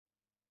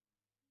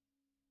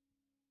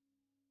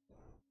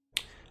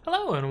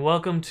Hello and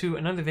welcome to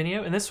another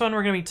video. In this one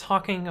we're going to be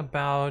talking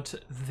about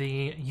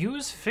the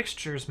use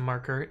fixtures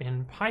marker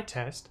in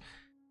pytest.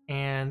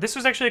 And this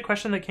was actually a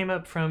question that came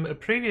up from a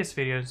previous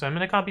video, so I'm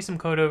going to copy some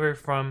code over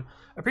from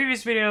a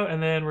previous video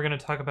and then we're going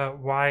to talk about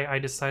why I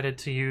decided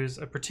to use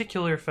a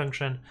particular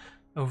function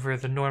over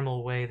the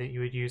normal way that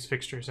you would use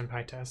fixtures in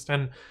pytest.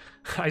 And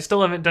I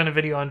still haven't done a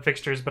video on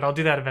fixtures, but I'll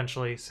do that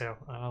eventually, so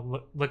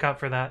look out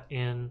for that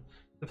in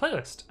the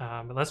playlist.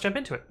 But let's jump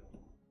into it.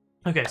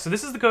 Okay, so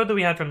this is the code that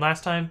we had from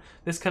last time.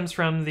 This comes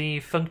from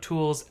the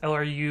functools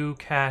LRU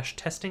cache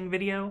testing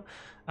video,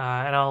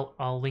 and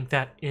I'll link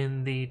that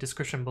in the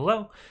description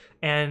below.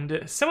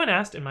 And someone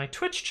asked in my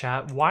Twitch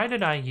chat, why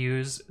did I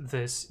use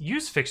this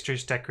use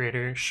fixtures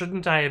decorator?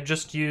 Shouldn't I have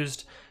just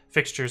used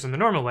fixtures in the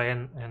normal way?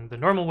 And the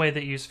normal way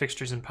that you use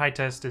fixtures in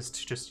pytest is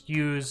to just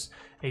use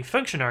a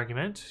function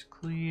argument,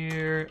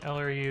 clear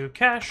LRU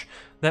cache,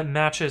 that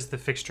matches the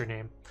fixture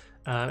name.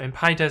 And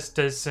pytest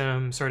does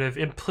some sort of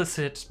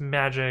implicit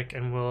magic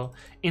and will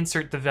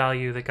insert the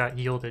value that got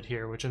yielded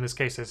here, which in this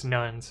case is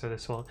none, so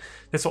this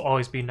will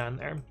always be none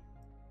there.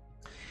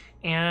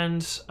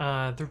 And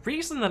the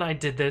reason that I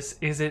did this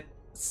is it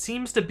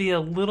seems to be a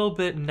little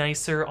bit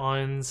nicer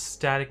on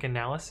static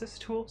analysis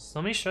tools. So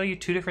let me show you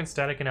two different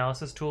static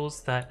analysis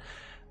tools that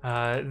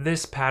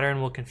this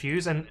pattern will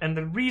confuse, and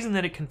the reason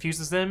that it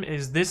confuses them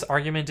is this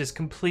argument is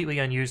completely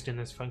unused in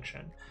this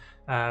function.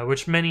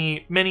 Which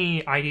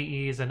many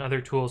IDEs and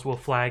other tools will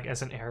flag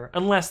as an error,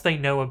 unless they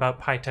know about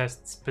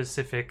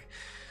pytest-specific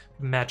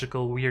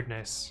magical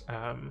weirdness,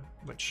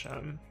 which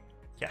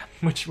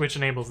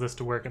enables this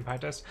to work in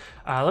pytest.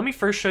 Let me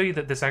first show you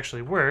that this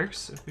actually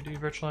works. If we do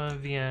virtual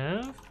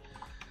VM,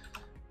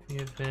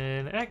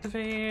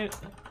 activate,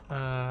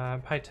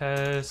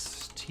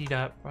 pytest t.py.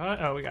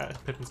 Oh, we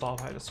got pip install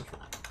pytest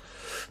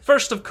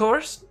first, of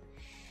course.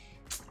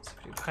 So if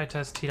we do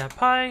pytest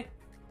t.py.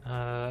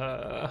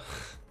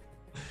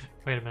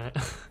 Wait a minute.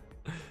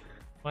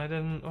 Why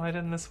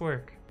didn't this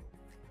work?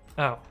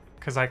 Oh,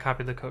 because I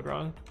copied the code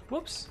wrong.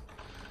 Whoops.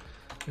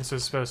 This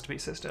was supposed to be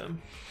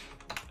system.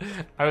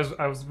 I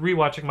was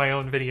rewatching my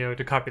own video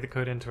to copy the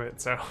code into it,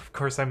 so of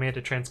course I made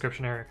a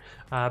transcription error.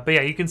 But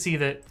yeah, you can see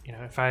that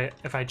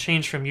if I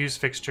change from use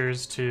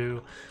fixtures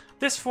to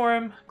this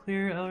form,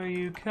 clear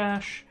LRU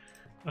cache,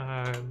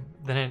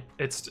 then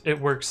it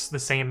works the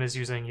same as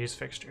using use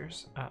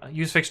fixtures.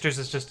 Use fixtures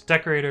is just a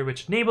decorator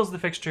which enables the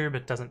fixture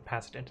but doesn't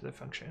pass it into the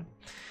function.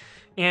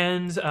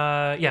 And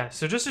yeah,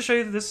 so just to show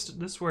you that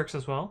this works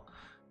as well.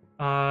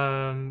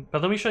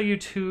 But let me show you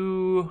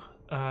two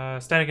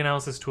static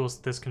analysis tools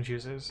that this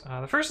confuses.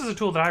 The first is a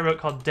tool that I wrote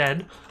called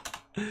dead,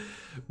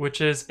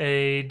 which is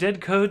a dead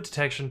code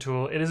detection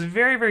tool. It is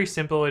very, very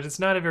simple. It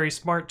is not a very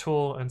smart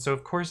tool, and so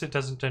of course it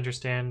doesn't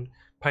understand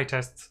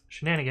pytest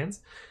shenanigans.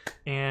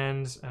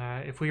 And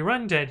if we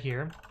run dead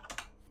here,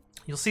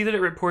 you'll see that it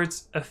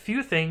reports a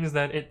few things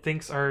that it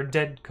thinks are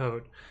dead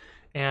code.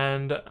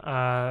 And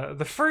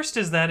the first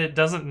is that it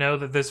doesn't know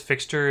that this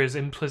fixture is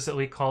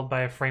implicitly called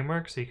by a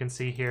framework. So you can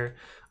see here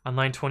on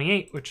line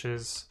 28, which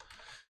is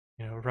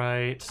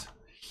right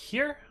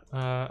here.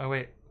 Oh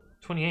wait,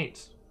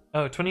 28.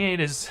 Oh, 28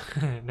 is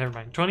never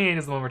mind. 28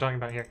 is the one we're talking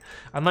about here.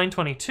 On line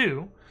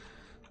 22,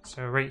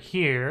 so right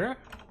here,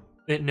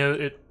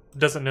 it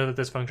doesn't know that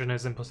this function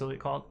is implicitly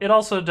called. It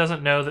also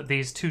doesn't know that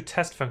these two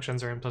test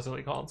functions are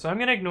implicitly called. So I'm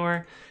going to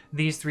ignore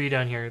these three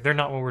down here. They're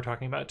not what we're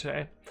talking about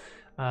today.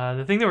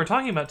 The thing that we're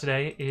talking about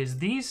today is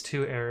these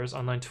two errors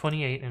on line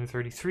 28 and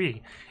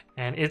 33.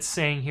 And it's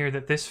saying here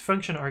that this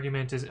function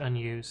argument is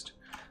unused.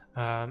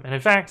 And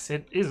in fact,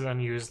 it is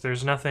unused.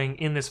 There's nothing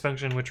in this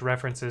function which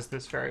references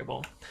this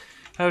variable.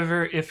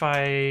 However, if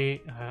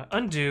I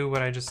undo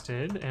what I just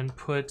did and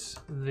put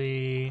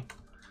the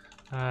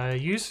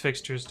use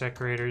fixtures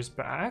decorators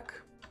back,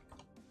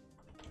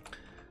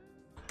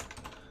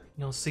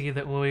 you'll see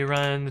that when we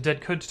run the dead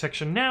code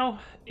detection now,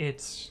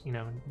 it's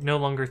no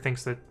longer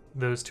thinks that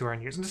those two are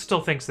unused. It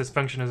still thinks this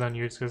function is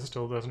unused because it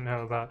still doesn't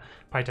know about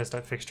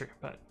pytest.fixture,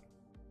 but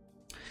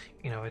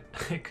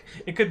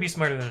it could be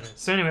smarter than it is.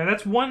 So anyway,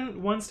 that's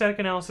one static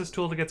analysis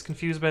tool that gets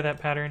confused by that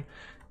pattern,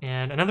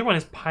 and another one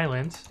is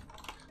pylint,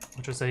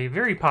 which is a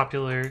very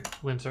popular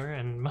linter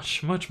and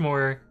much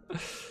more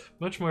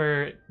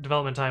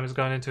development time has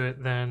gone into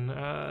it than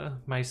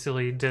my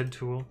silly dead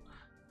tool.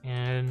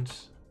 And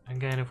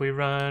again, if we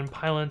run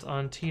pylint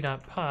on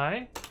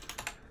t.py,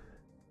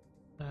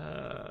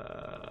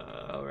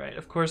 alright,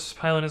 of course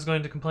pylint is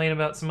going to complain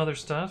about some other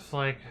stuff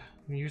like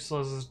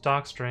useless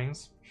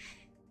docstrings.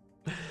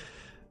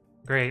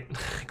 Great,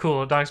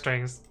 cool,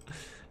 docstrings.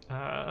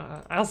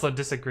 I also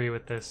disagree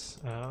with this,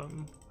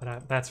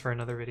 but that's for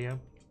another video.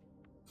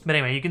 But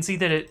anyway, you can see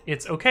that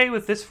it's okay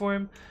with this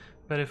form.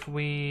 But if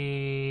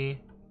we...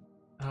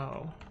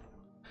 Oh.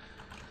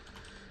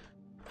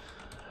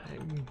 I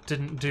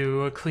didn't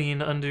do a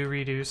clean undo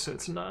redo, so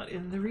it's not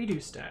in the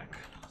redo stack.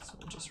 So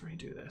we'll just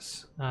redo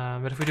this.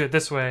 But if we do it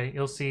this way,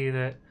 you'll see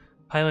that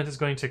pylint is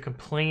going to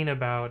complain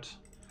about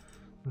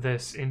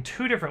this in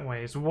two different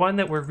ways. One,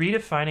 that we're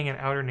redefining an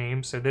outer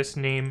name, so this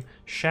name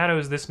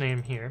shadows this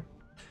name here.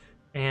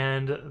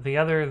 and the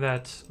other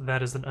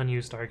that is an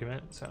unused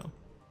argument. So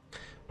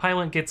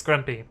Pylint gets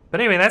grumpy.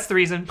 But anyway, that's the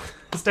reason.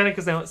 Static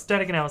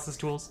analysis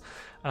tools.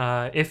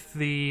 If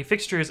the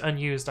fixture is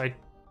unused, I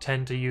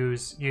tend to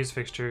use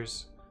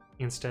fixtures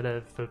instead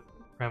of the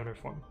parameter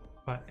form.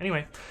 But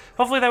anyway,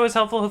 hopefully that was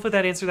helpful. Hopefully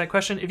that answered that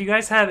question. If you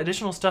guys have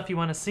additional stuff you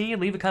want to see,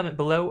 leave a comment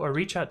below or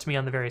reach out to me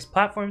on the various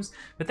platforms.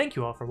 But thank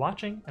you all for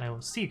watching, and I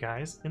will see you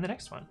guys in the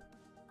next one.